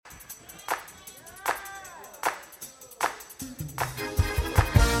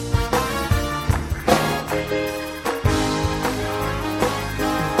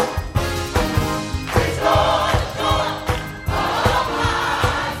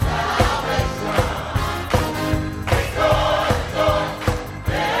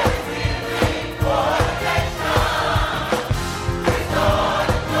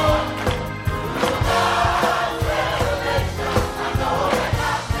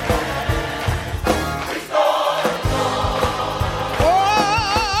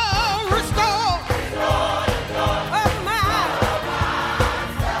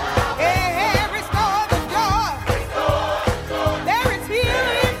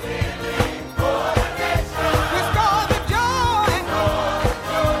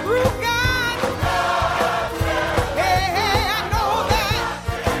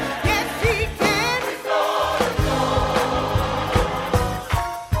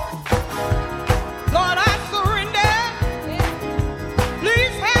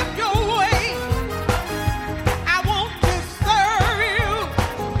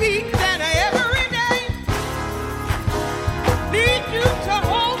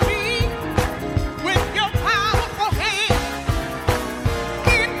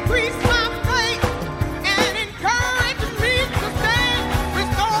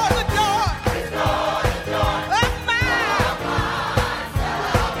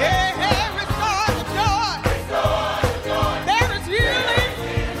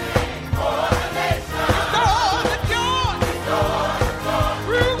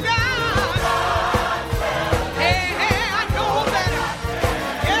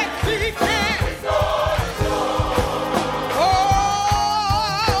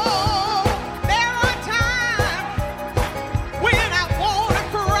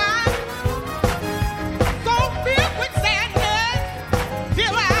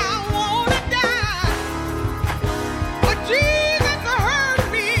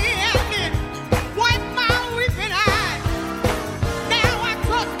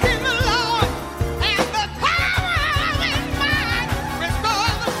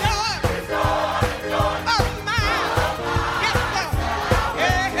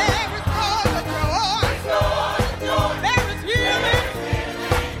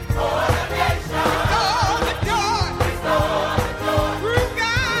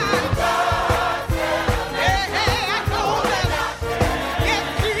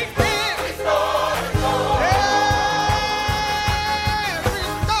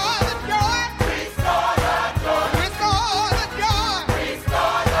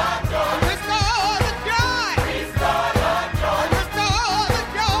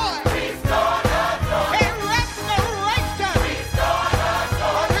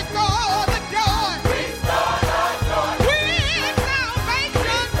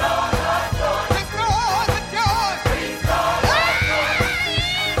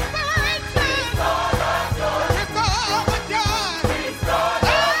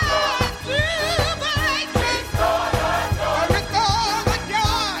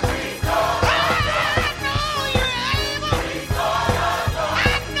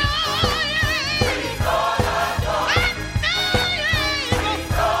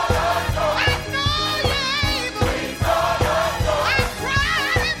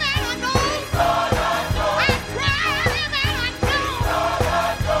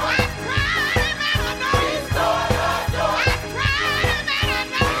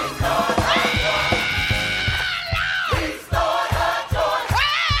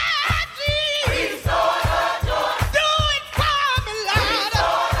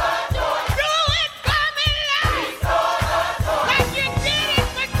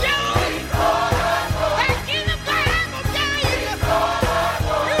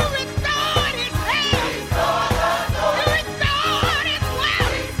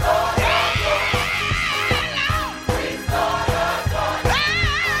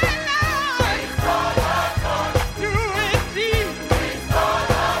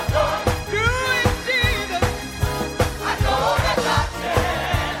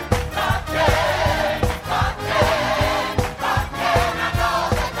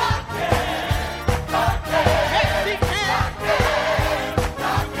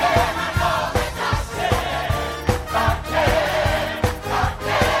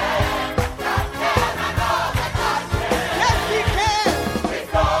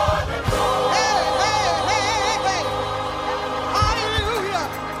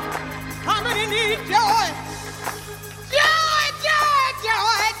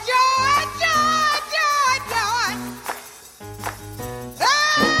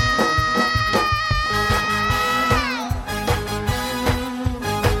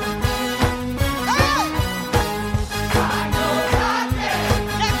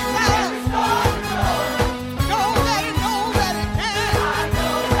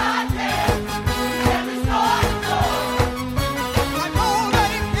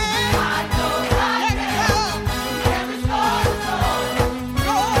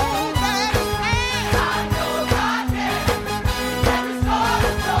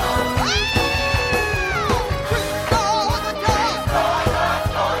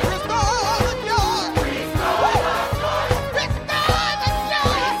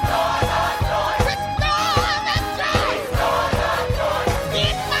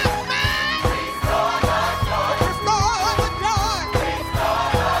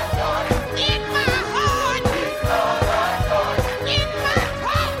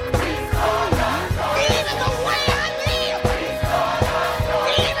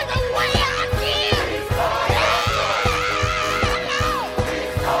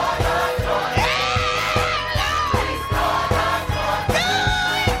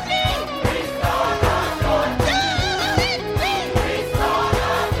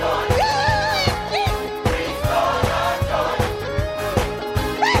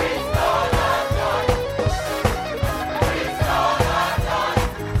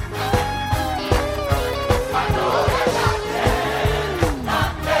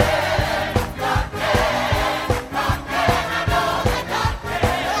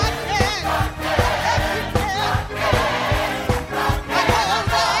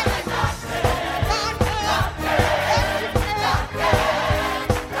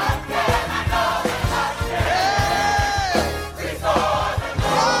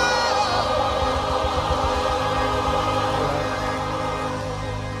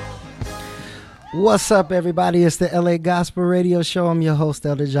What's up, everybody? It's the LA Gospel Radio Show. I'm your host,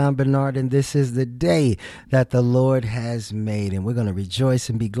 Elder John Bernard, and this is the day that the Lord has made, and we're going to rejoice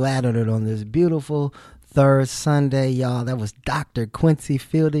and be glad on it on this beautiful third Sunday, y'all. That was Dr. Quincy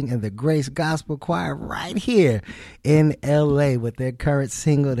Fielding and the Grace Gospel Choir right here in LA with their current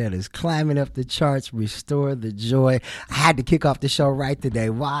single that is climbing up the charts, Restore the Joy. I had to kick off the show right today.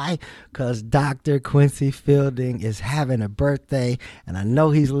 Why? Because Dr. Quincy Fielding is having a birthday, and I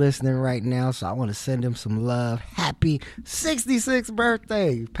know he's listening right now, so I want to send him some love. Happy 66th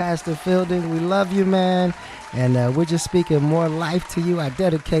birthday, Pastor Fielding. We love you, man, and we're just speaking more life to you. I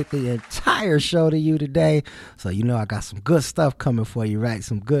dedicate the entire show to you today. So you know I got some good stuff coming for you, right?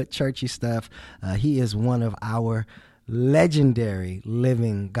 Some good churchy stuff. He is one of our legendary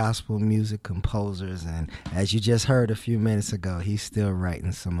living gospel music composers, and as you just heard a few minutes ago, he's still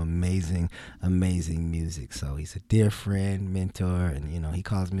writing some amazing music. So he's a dear friend, mentor, and you know he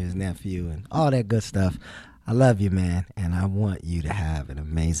calls me his nephew and all that good stuff. I love you, man, and I want you to have an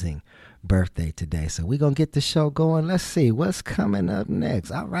amazing birthday today. So we're going to get the show going. Let's see what's coming up next.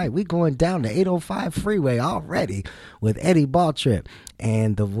 All right, we're going down the 805 freeway already with Eddie Baltrip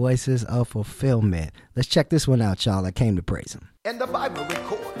and the Voices of Fulfillment. Let's check this one out, y'all. I came to praise him. And the Bible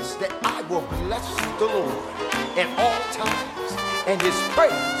records that I will bless the Lord at all times, and his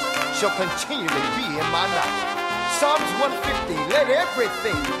praise shall continually be in my mouth. Psalms 150, let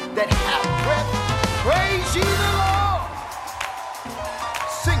everything that have breath praise ye the Lord.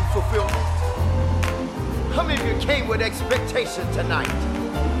 Sing fulfillment. How many of you came with expectation tonight?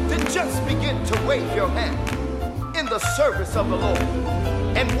 Then just begin to wave your hand in the service of the Lord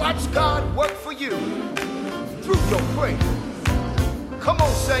and watch God work for you through your praise. Come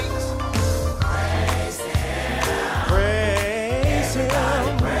on, saints. Praise him. Praise him.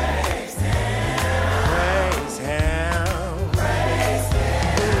 Praise him. Praise him. Praise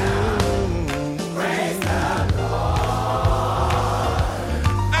him. Praise the Lord.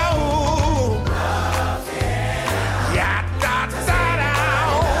 Oh. Love him. Ya-da-da-da.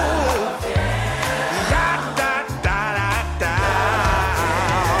 Love him. Ya-da-da-da-da.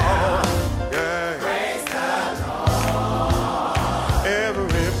 Yeah. Praise the Lord.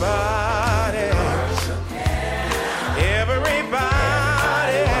 Everybody. Worship him. Everybody.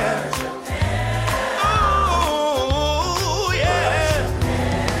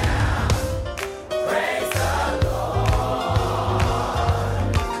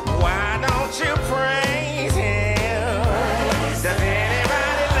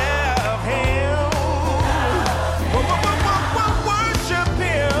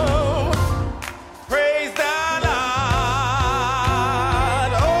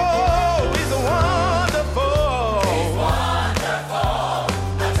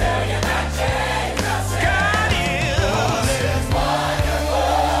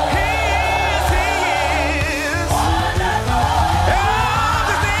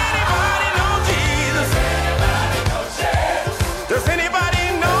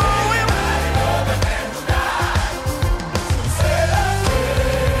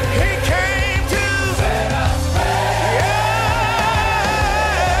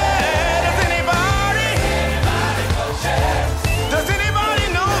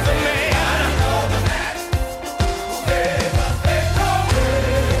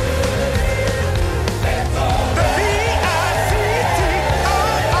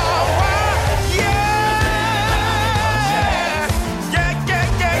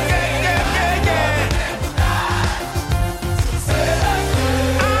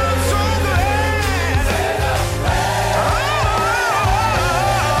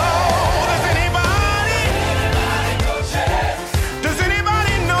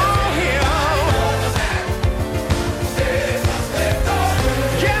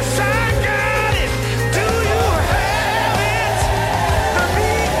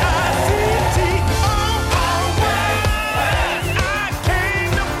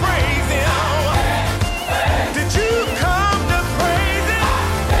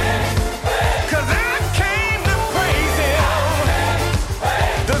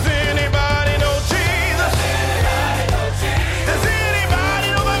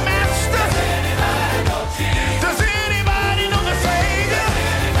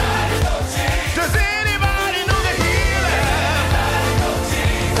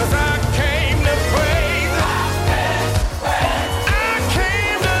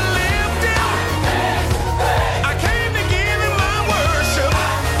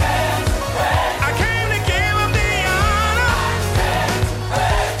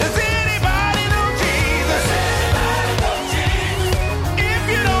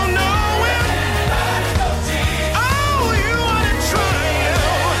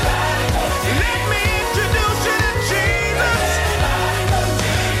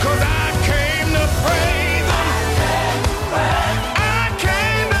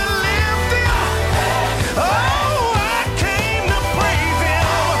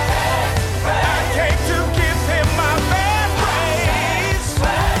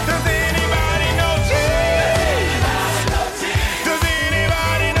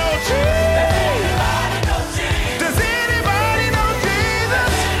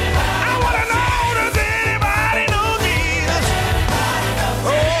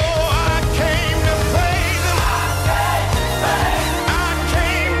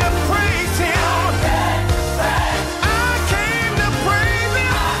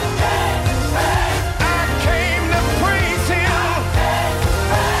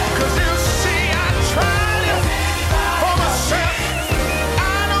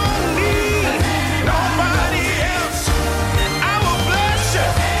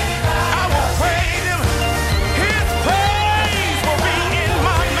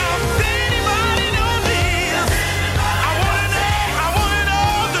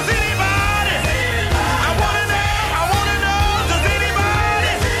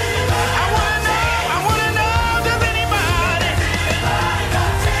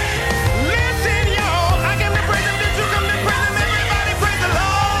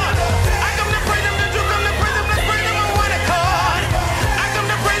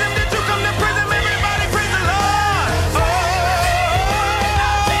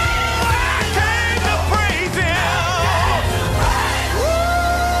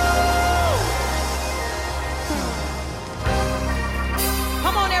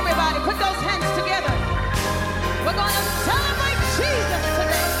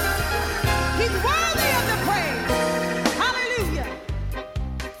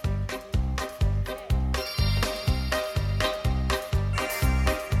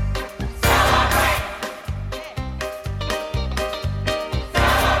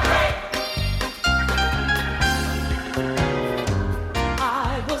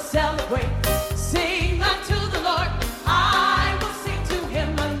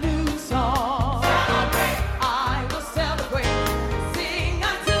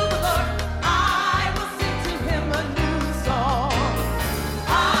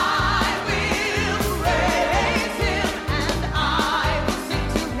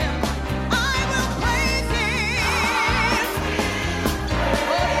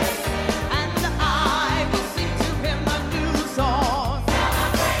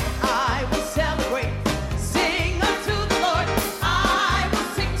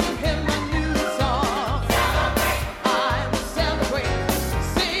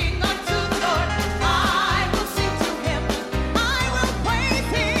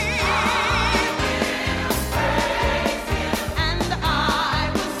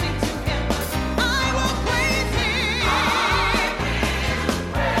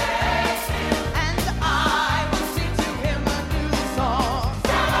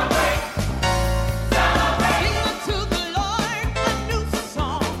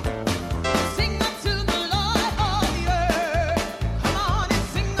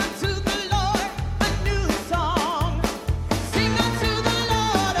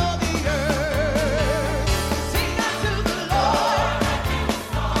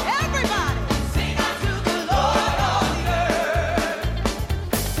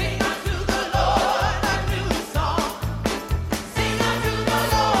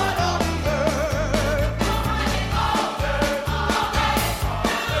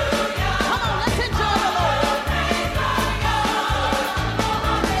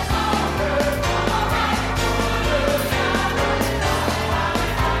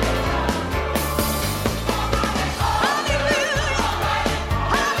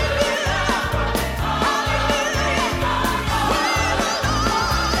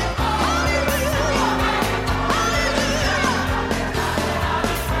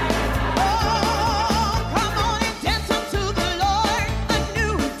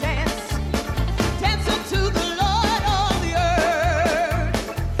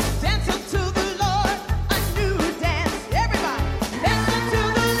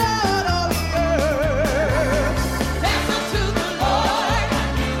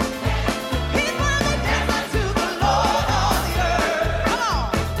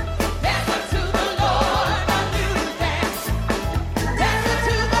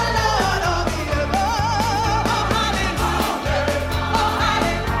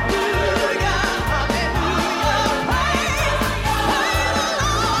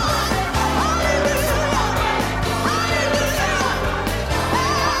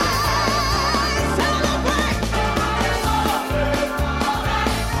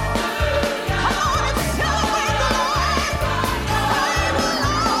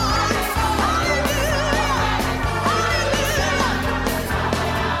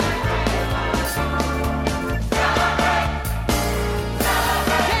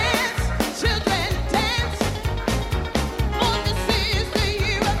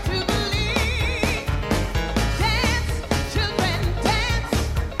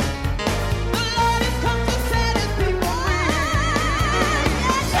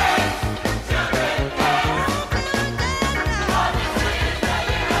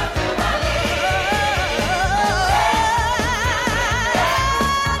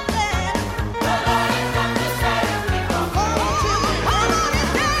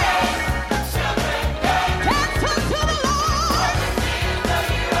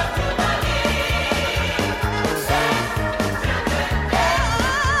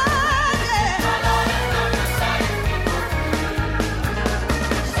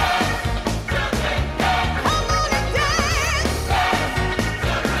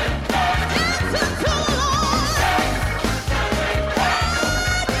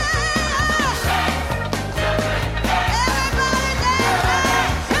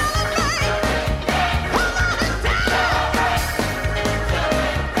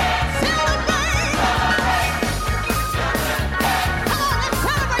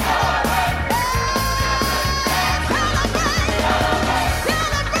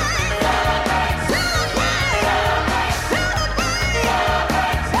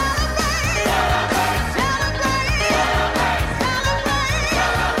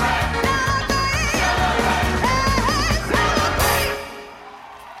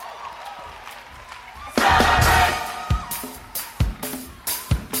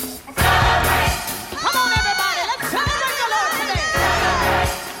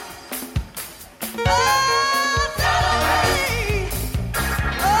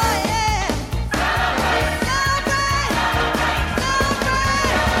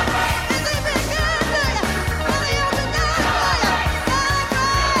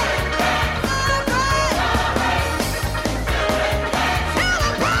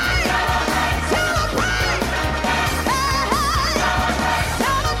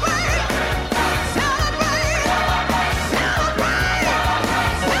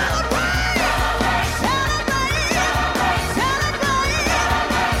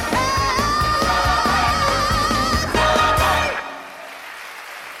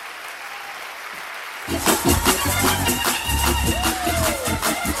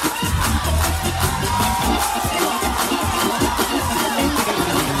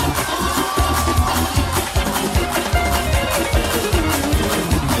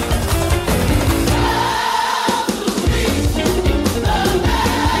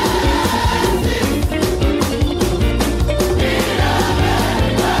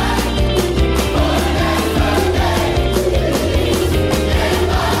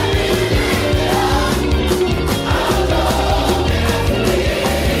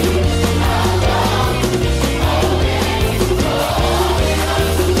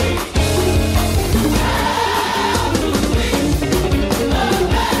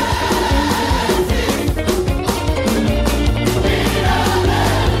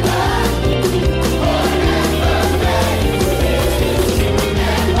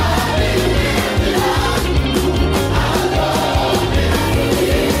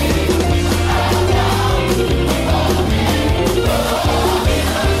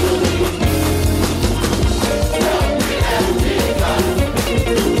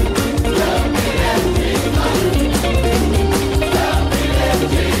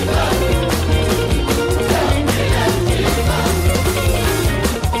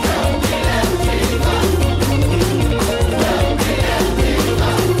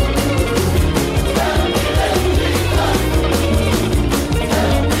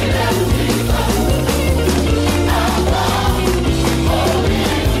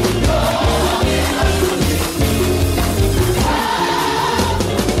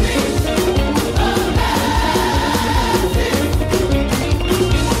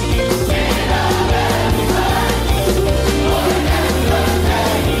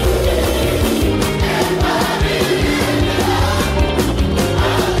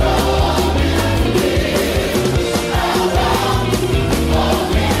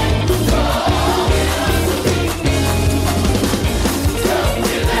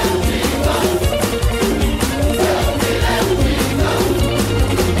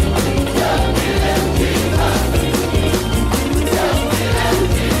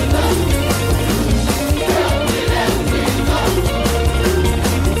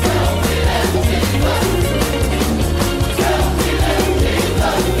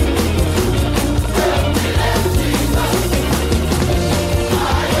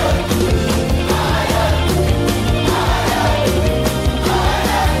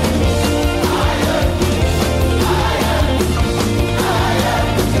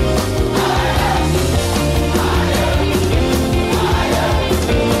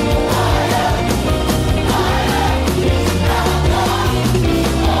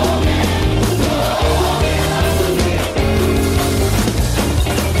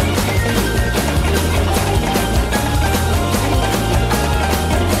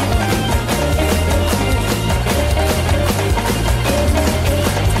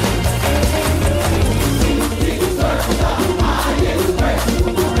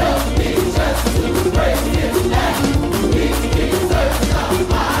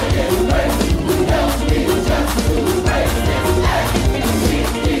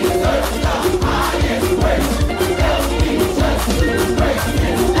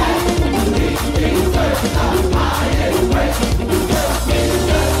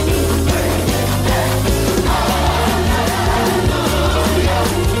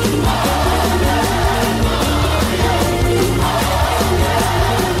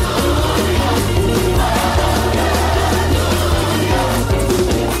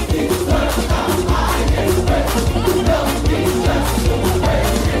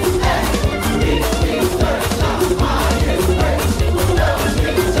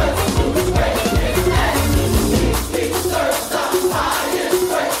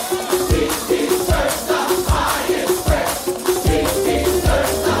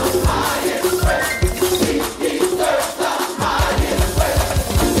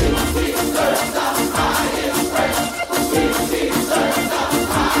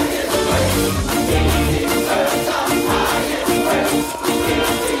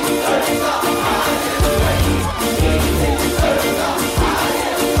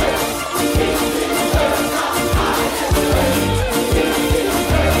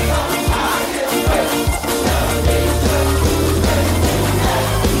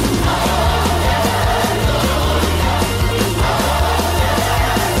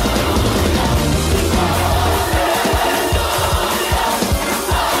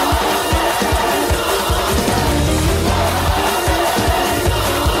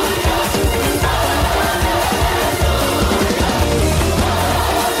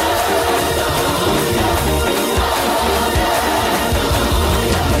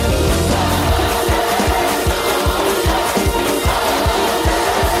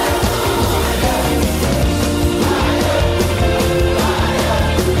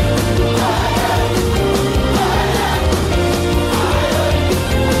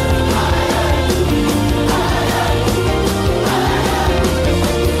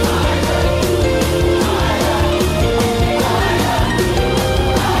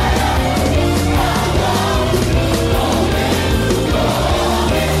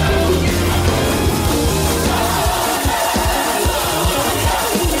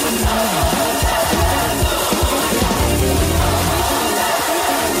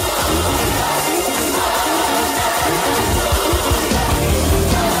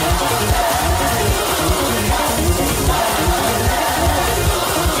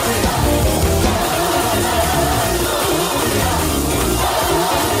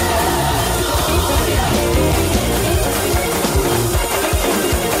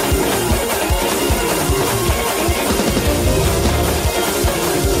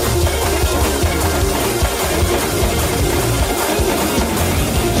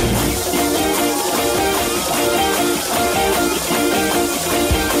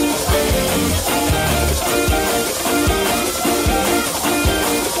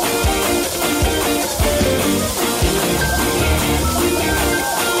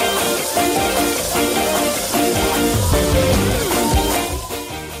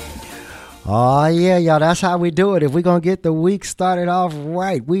 Yeah, y'all, that's how we do it. If we're going to get the week started off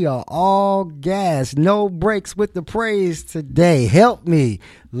right, we are all gas. No breaks with the praise today. Help me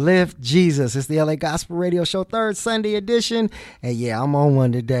lift Jesus. It's the LA Gospel Radio Show, third Sunday edition. And yeah, I'm on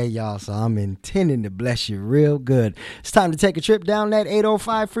one today, y'all, so I'm intending to bless you real good. It's time to take a trip down that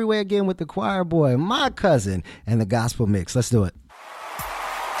 805 freeway again with the choir boy, my cousin, and the gospel mix. Let's do it.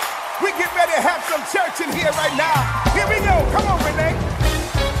 We get ready to have some church in here right now. Here we go. Come on, Renee.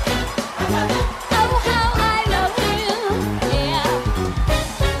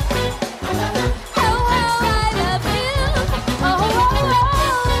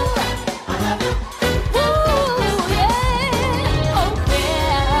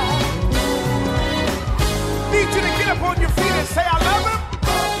 Say I love him.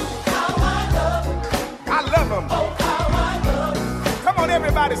 Oh, how I love him. Oh, how I love him. Come on,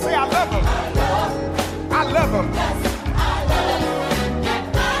 everybody, say I love him. I love him. Yes, I love him.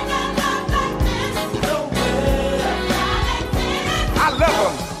 And I got love like this. No way. I love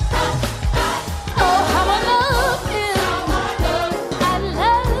him. Oh, how I love him. I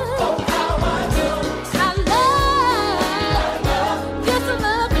love. Oh, how I love. I love. Yes, I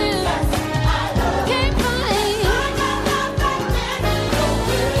love him. I love. Can't find.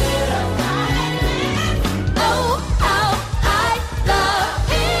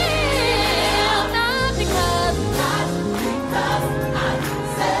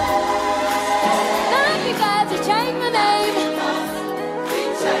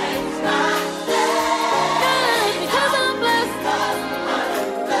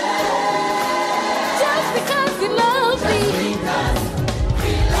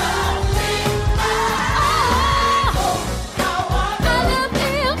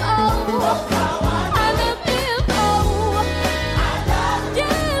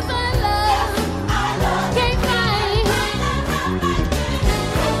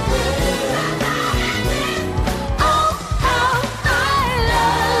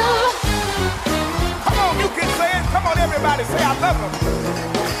 Everybody say I love him.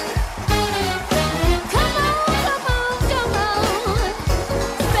 Come on.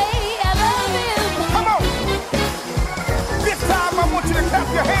 Say I love him. Come on. This time I want you to clap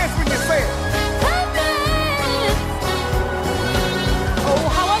your hands when you say it. Come on. Oh,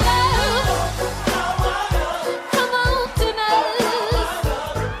 how I love. Come on tonight.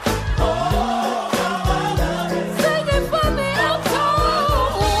 Sing it for me, I'm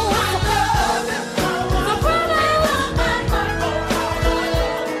told. The brother.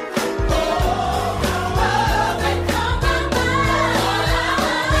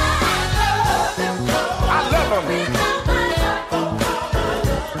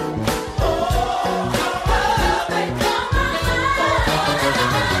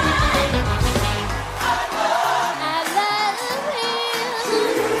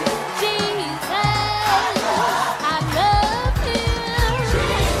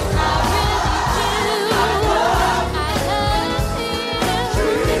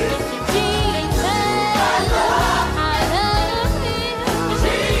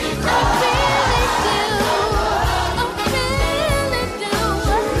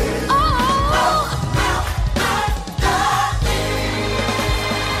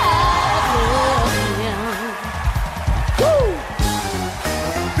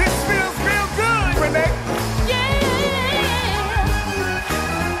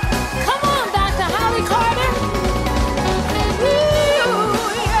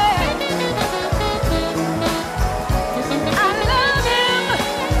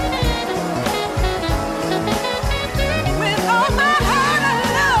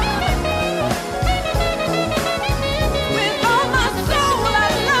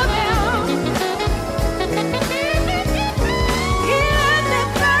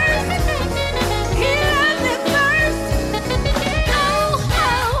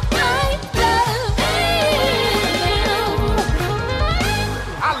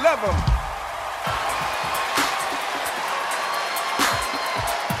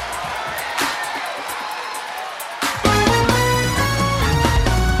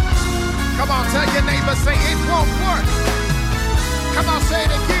 Say it won't work. Come on, say it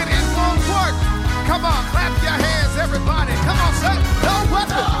again, it won't work. Come on, clap your hands, everybody. Come on, say no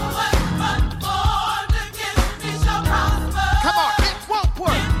weapon. No weapon formed against me shall prosper. Come on, it won't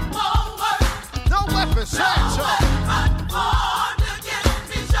work. It won't work. No weapon, say it, y'all. No weapon formed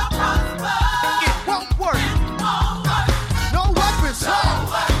against me shall prosper. It won't work. It won't work. No weapon, say it. No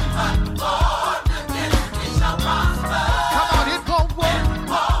weapon formed against me shall prosper. Come on, it won't work. It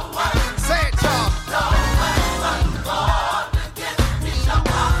won't work. Say it, y'all. No weapon formed against me shall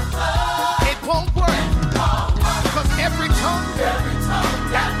prosper. It won't work. Because every tongue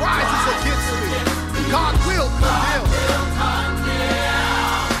that rises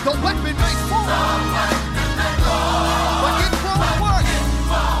The weapon may fall, but it won't work.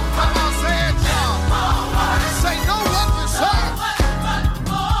 Come on, say it, y'all. Say no weapon, say it.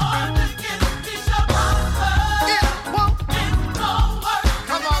 It won't.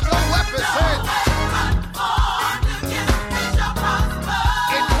 Come on, no weapon, say it.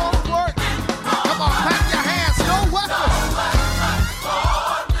 It won't work. Come on, clap your hands. No weapon.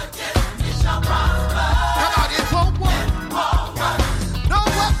 Come on, it won't work. No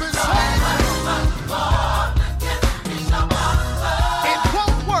weapon, say it. It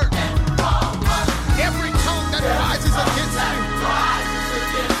won't work. Every tongue that rises against me,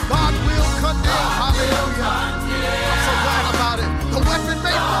 God will condemn. Hallelujah. I'm so glad about it. The weapon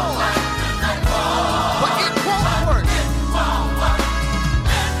may fall, but it won't work.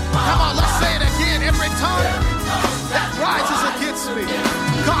 Come on, let's say it again. Every tongue that rises against me,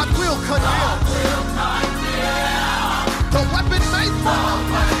 God will condemn. The weapon may fall,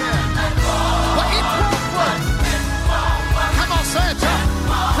 but it won't work. Come on, say it, y'all.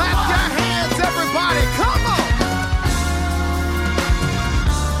 Clap your hands, everybody. Come on.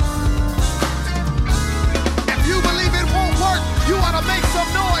 If you believe it won't work, you ought to make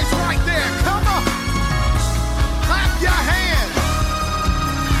some noise right there. Come on. Clap your hands.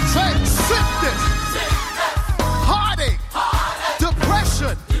 Say sickness, heartache,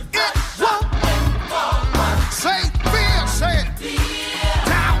 depression. It won't. Say fear. Say it.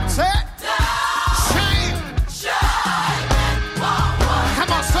 Doubt. Say it. Shame.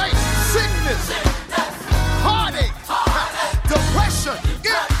 Come on, say sickness, heartache, depression.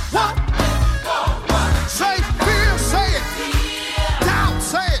 It won't. Say fear. Say it. Doubt.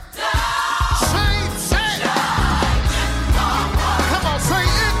 Say it. Shame. Say it. Come on, say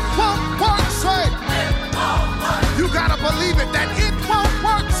it won't work. Say it. You gotta believe it that it won't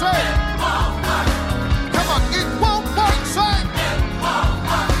work. Say it. Come on, it won't work. Say it.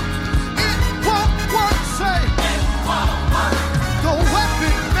 It won't work. Say it. The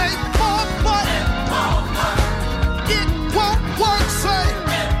weapon may fall, but it won't work. Say it.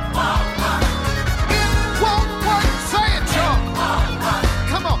 It won't work. Say it, y'all.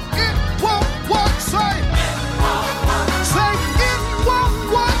 Come on, it won't work. Say it. Say it won't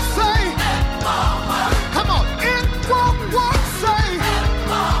work. Say it. Come on, it won't work. Say it.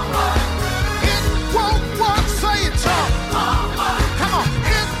 It won't work. Say it, y'all. Come on,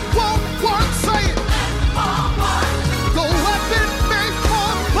 it won't work. Say it. The weapon may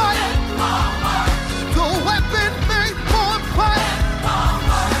fall, but the weapon may fall, but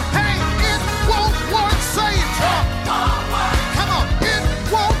hey, it won't work. Say it, y'all. Come on, it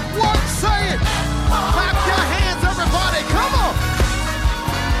won't work. Say it. Clap your hands, everybody. Come on.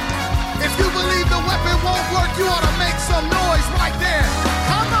 If you believe the weapon won't work, you ought to make some noise right there.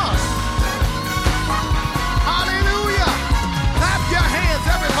 Come on. Hallelujah. Clap your hands,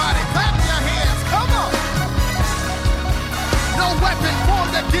 everybody. Clap your hands. Come on. No weapon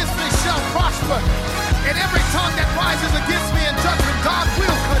formed against me shall prosper. And every tongue that rises against me in judgment, God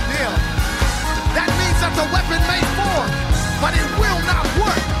will condemn. That means that the weapon may form, but it will not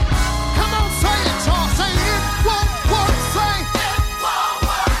work. Come on, say it, y'all. Say it won't work. Say it won't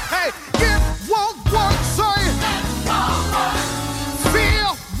work. Hey, it won't work. Say it. Fear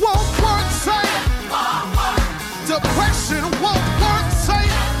won't work. Say it. Depression won't work. Say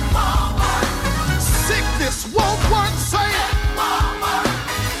it. Sickness won't work. Say it.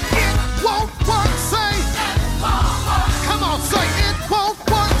 It won't work. Say it. Come on, say it won't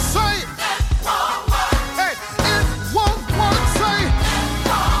work. Say it. Hey, it won't work. Say it.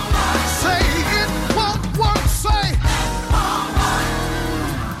 Say it won't work. Say it.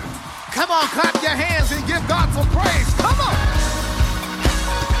 Come on, clap your hands and give God some praise. Come on.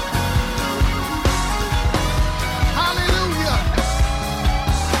 Hallelujah.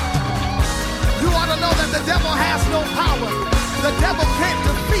 You ought to know that the devil has no power. The devil can't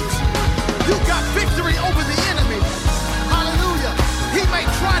defeat you. You got victory over the enemy. Hallelujah. He may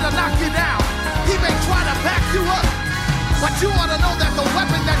try to knock you down. He may try to back you up. But you ought to know that the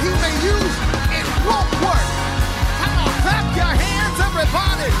weapon that he may use, it won't work. Come on, clap your hands,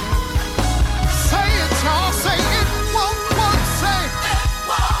 everybody. Say it, y'all. Say it won't work. Say it.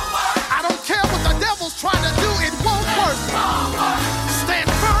 I don't care what the devil's trying to do. It won't work. Stand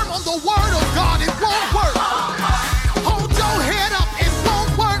firm on the word of God. It won't work. Hold your head up. It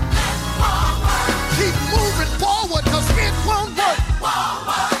won't work. Keep moving forward because it won't work.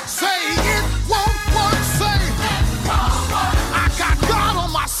 Say it won't work. Say I got God on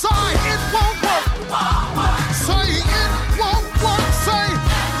my side. It won't work.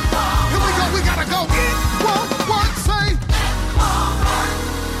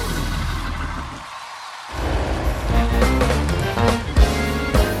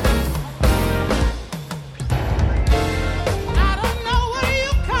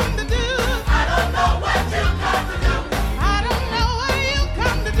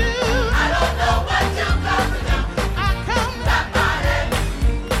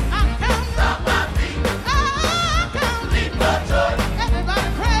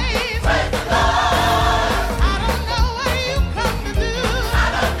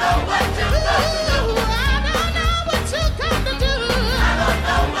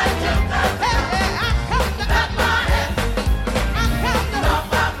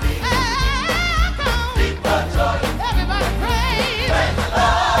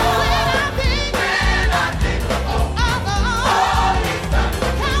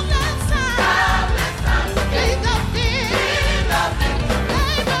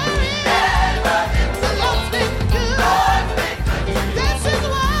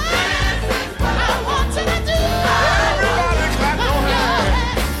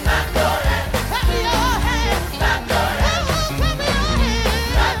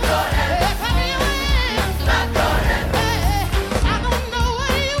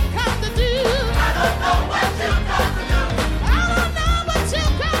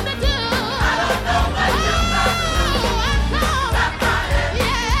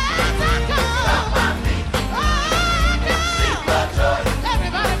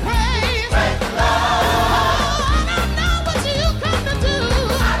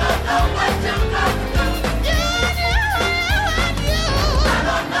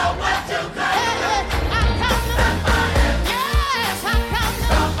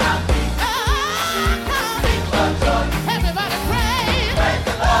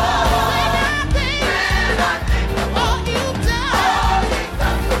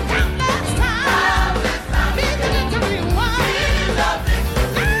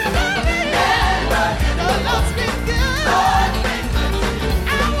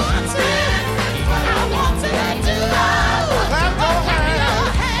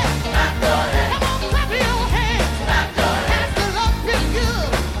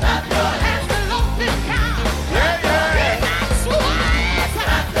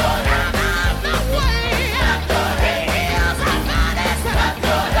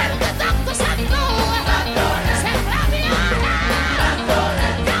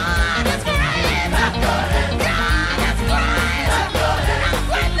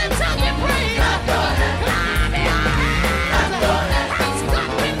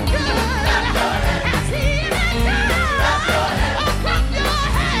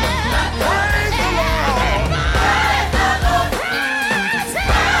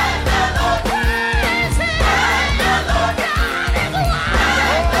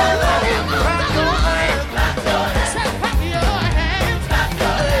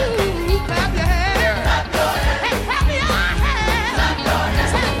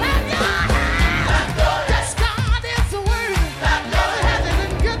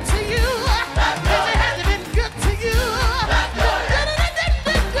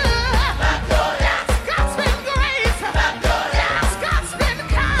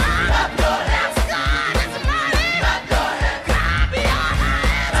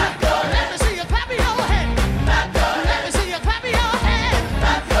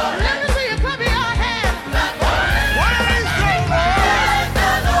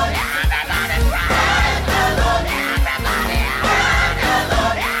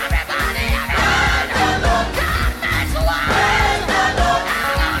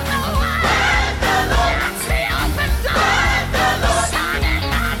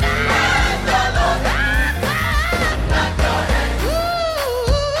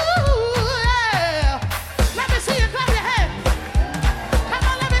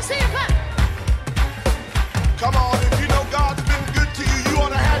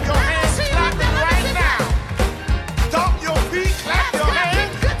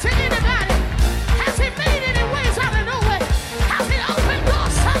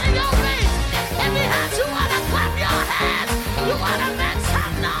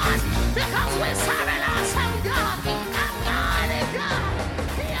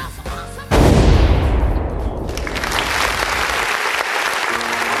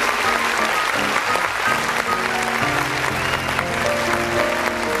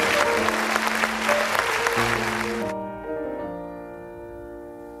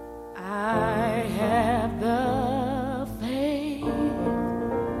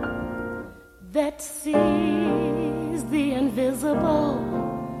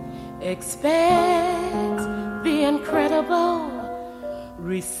 expects the incredible,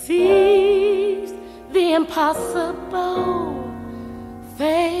 receives the impossible.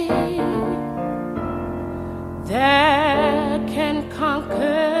 Faith that can conquer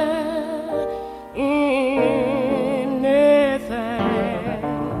anything.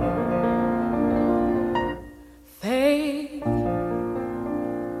 Faith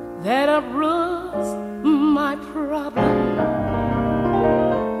that uproots my problem.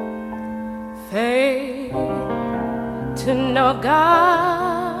 Faith to know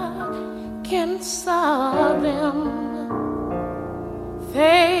God can solve them.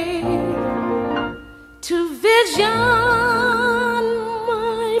 Faith to vision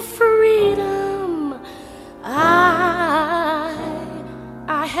my freedom. I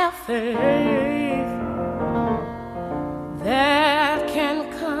have faith that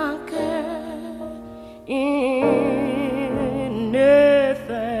can conquer anything.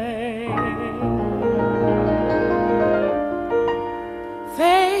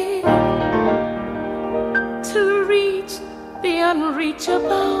 Faith to reach the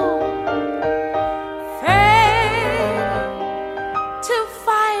unreachable. Faith to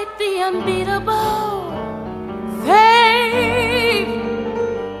fight the unbeatable. Faith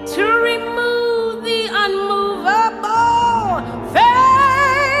to remove the unmovable.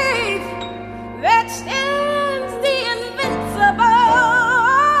 Faith that stands the invincible.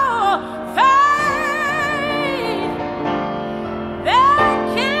 Faith that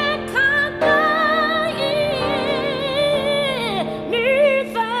can conquer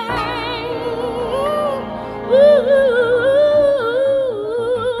anything. Ooh,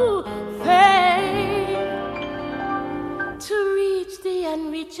 faith to reach the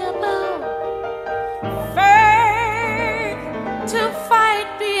unreachable. Faith to fight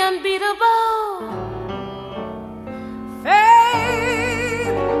the unbeatable.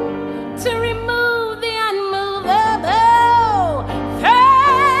 Faith to remove the unmovable. Faith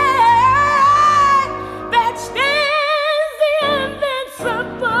that stands the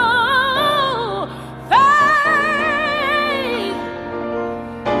invincible. Faith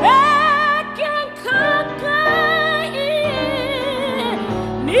that can conquer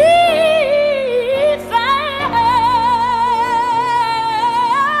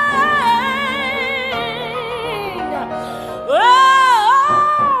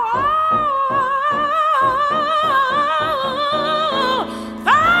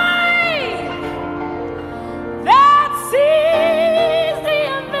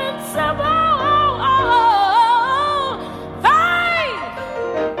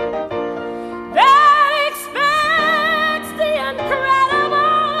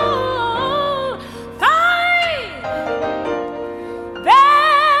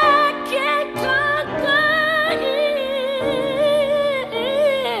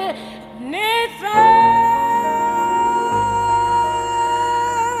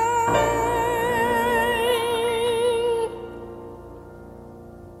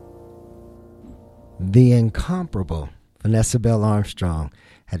The incomparable Vanessa Bell Armstrong.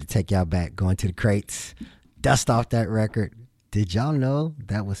 Had to take y'all back, going to the crates, dust off that record. Did y'all know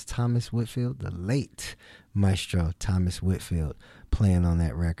that was Thomas Whitfield, the late maestro Thomas Whitfield, playing on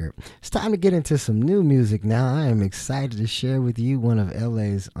that record? It's time to get into some new music now. I am excited to share with you one of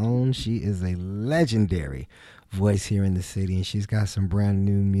LA's own. She is a legendary voice here in the city, and she's got some brand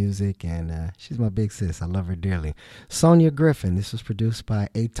new music, and she's my big sis. I love her dearly. Sonia Griffin. This was produced by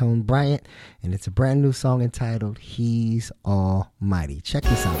Atone Bryant, and it's a brand new song entitled He's Almighty. Check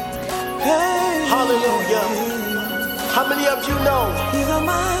this out. Hey, hallelujah. How many of you know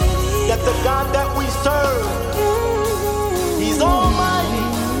that the God that we serve, He's almighty?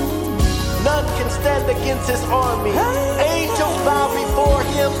 None can stand against His army. Angels bow before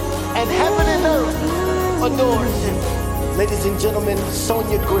Him, and heaven and earth adores Him. Ladies and gentlemen,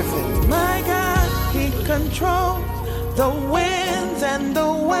 Sonia Griffin. My God, He controls the winds and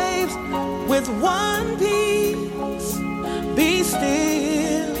the waves with one peace. Be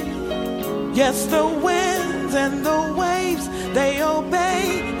still. Yes, the winds and the waves, they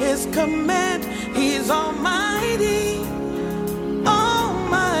obey His command. He's almighty,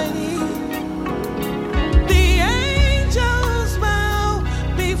 almighty. The angels bow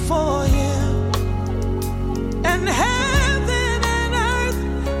before Him, and heaven and earth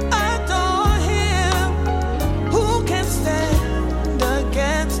adore Him. Who can stand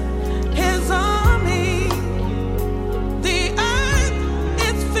against His army? The earth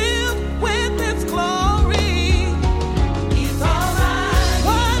is filled with His glory. He's almighty.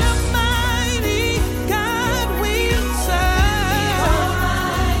 What a mighty God we serve.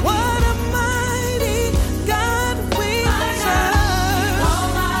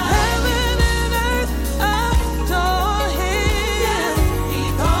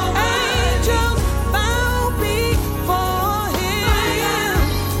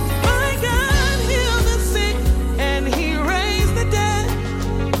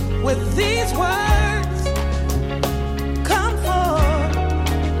 with these words, come forth.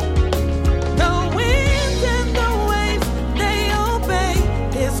 The winds and the waves, they obey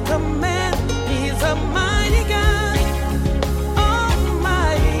his command. He's a mighty God,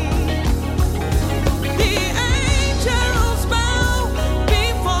 almighty. The angels bow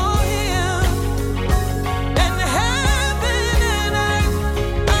before him, and heaven and earth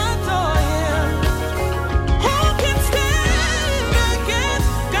adore him. Who can stand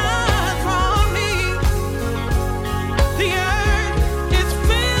against God's army? The earth is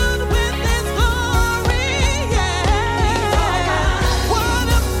filled with his glory. What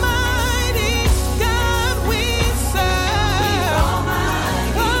a mighty God we serve.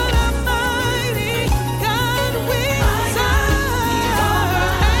 What a mighty God we serve.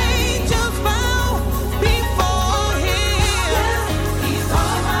 Angels bow before him.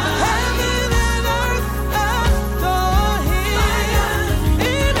 Heaven and earth adore him.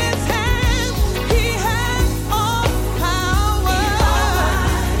 In his hand he has all power.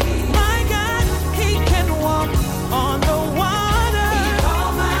 My God, he can walk on the water.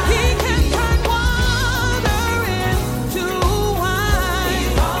 He can turn water into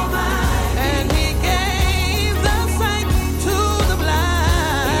wine. And he gave the sight to the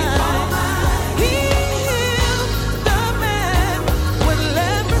blind. He healed the man with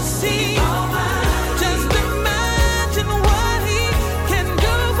leprosy. Just imagine what he can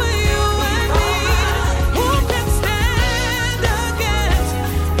do for you and me. Who can stand against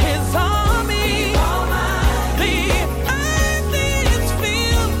his army? The earth is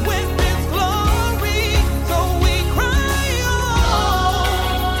filled with his glory. So we cry, oh,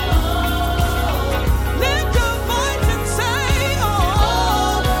 lift your voice and say, oh,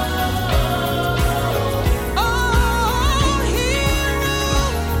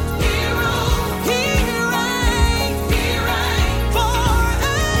 he reigns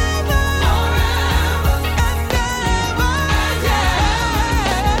forever and ever.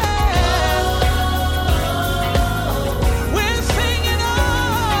 We're singing,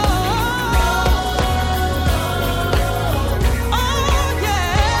 oh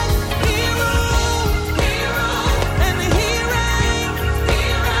yes, he rules, and he reigns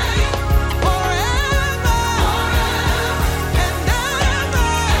forever and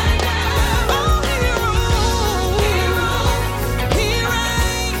ever. Oh, he rules, he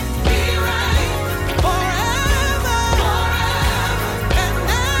reigns forever and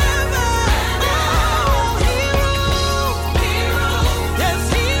ever. Oh, he rules, yes,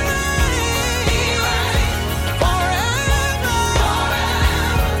 he reigns forever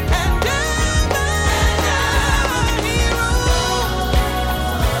and ever. He rules,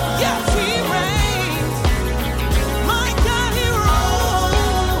 yes, he reigns. My God, he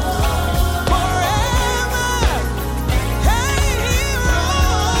rules forever. Hey, he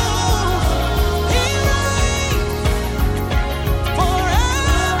rules, he reigns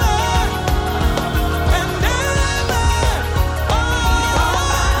forever and ever.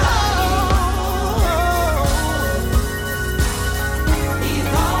 He's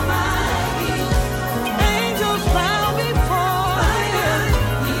almighty. Angels bow before him.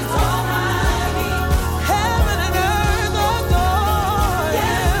 He's almighty. Heaven and earth adore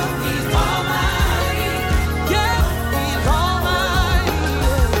him. He's almighty. Yeah, he's almighty.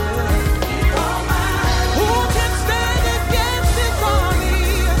 Who can stand against his army?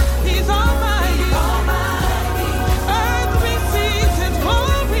 He's almighty. Earth receives his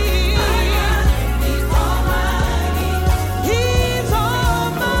glory. He's almighty. He's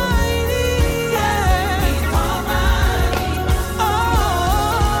almighty. Yeah, he's almighty. Oh,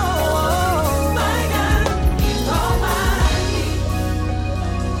 my God, he's almighty.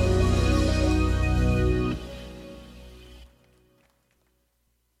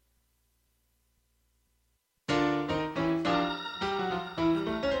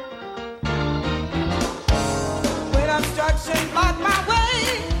 When obstruction block my way,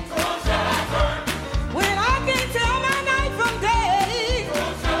 when I can't tell my night from day,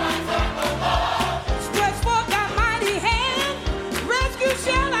 stretch forth thy mighty hand, rescue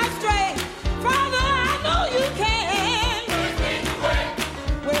shall I stray. Father, I know you can.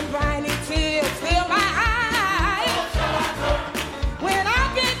 When briny tears fill my eyes, when I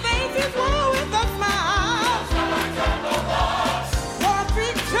can't face this world with a smile, Lord,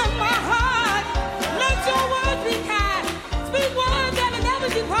 speak to my heart, let your word be kind. Speak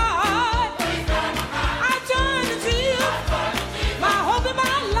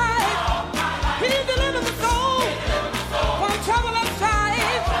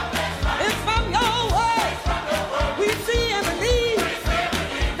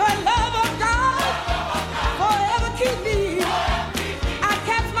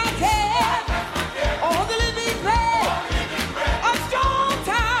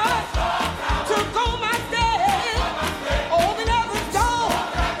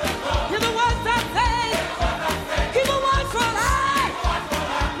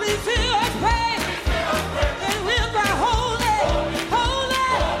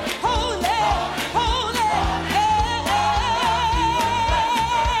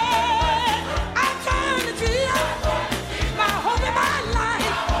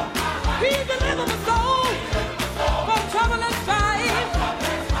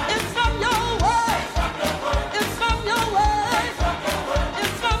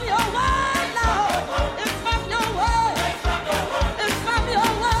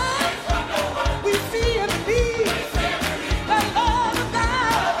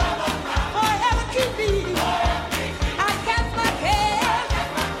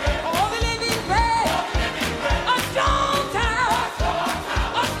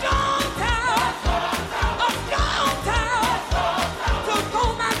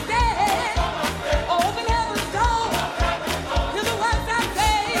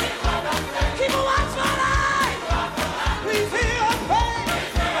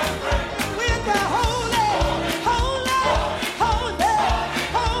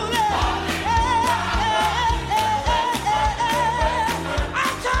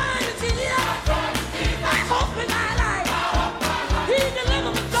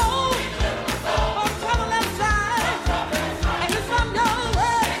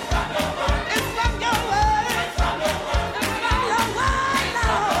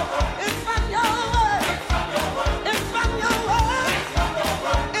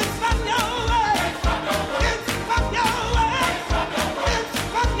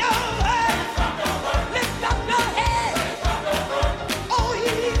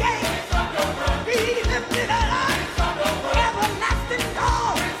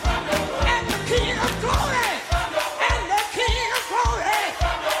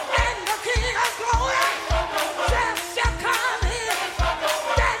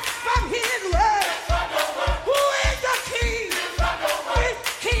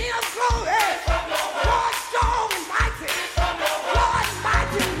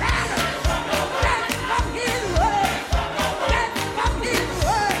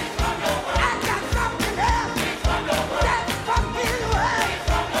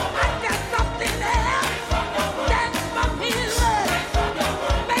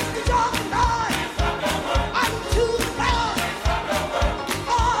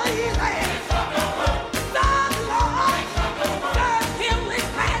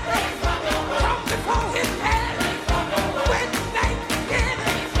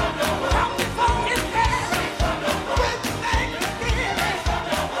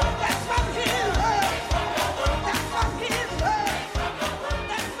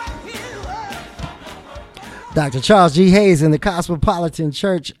Dr. Charles G. Hayes in the Cosmopolitan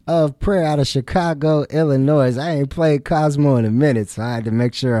Church of Prayer out of Chicago, Illinois. I ain't played Cosmo in a minute, so I had to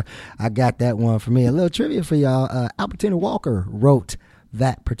make sure I got that one for me. A little trivia for y'all. Albertina Walker wrote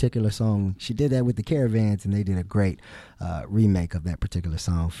that particular song. She did that with the Caravans, and they did a great remake of that particular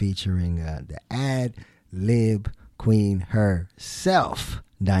song featuring the ad-lib queen herself,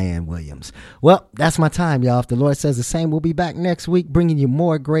 Diane Williams. Well, that's my time, y'all. If the Lord says the same, we'll be back next week bringing you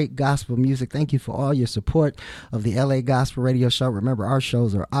more great gospel music. Thank you for all your support of the LA Gospel Radio Show. Remember, our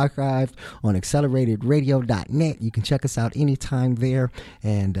shows are archived on acceleratedradio.net. You can check us out anytime there.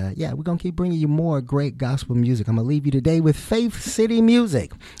 And we're going to keep bringing you more great gospel music. I'm going to leave you today with Faith City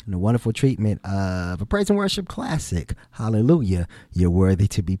Music and a wonderful treatment of a praise and worship classic. Hallelujah, you're worthy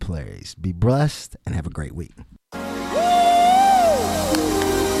to be praised. Be blessed and have a great week.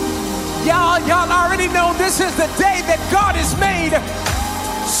 Y'all already know this is the day that God has made.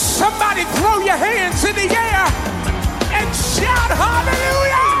 Somebody throw your hands in the air and shout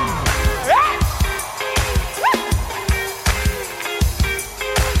hallelujah!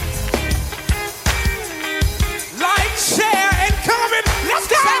 Like, share, and comment. Let's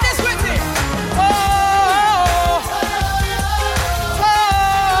go! Say this with me.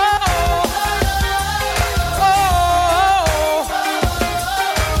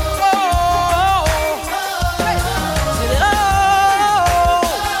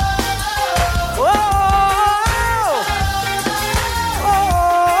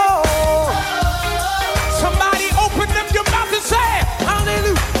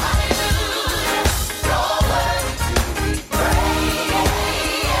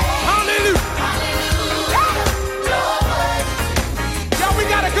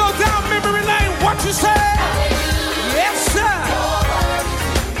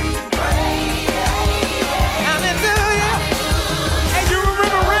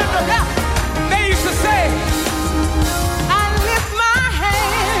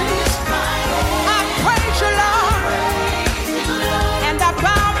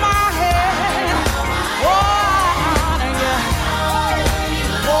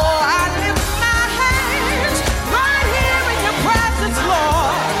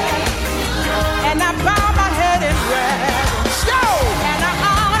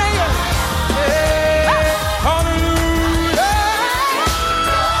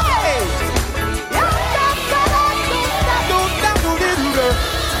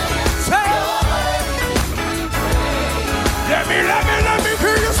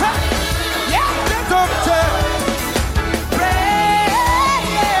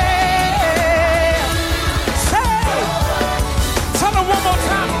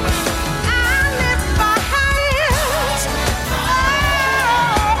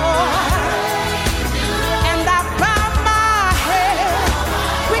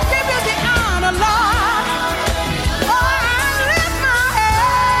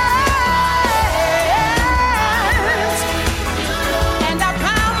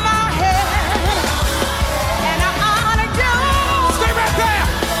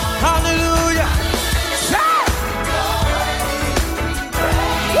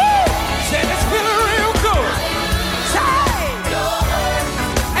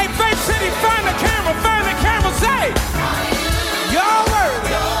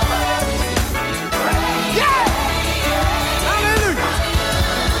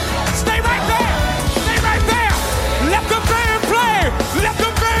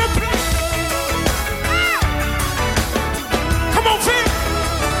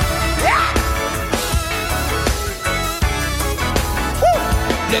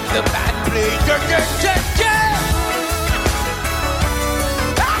 Let the band play.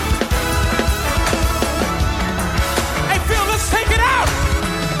 Hey, Phil, let's take it out.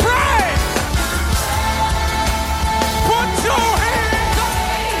 Pray. Put your hands up.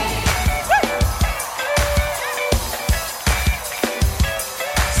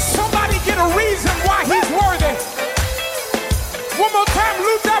 Somebody get a reason why he's worthy. One more time,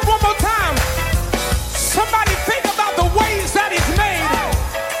 lose that one more time. Somebody think about the ways that he's made.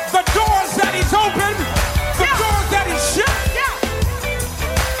 The doors that he's opened, the doors that he's shut.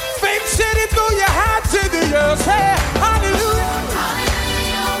 Faith City, throw your hands in the air, say hallelujah,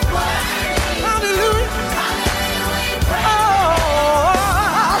 hallelujah,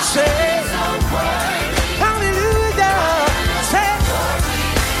 oh, say hallelujah, say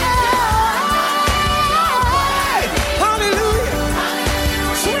hallelujah,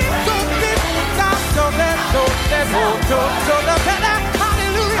 sweet, so deep, so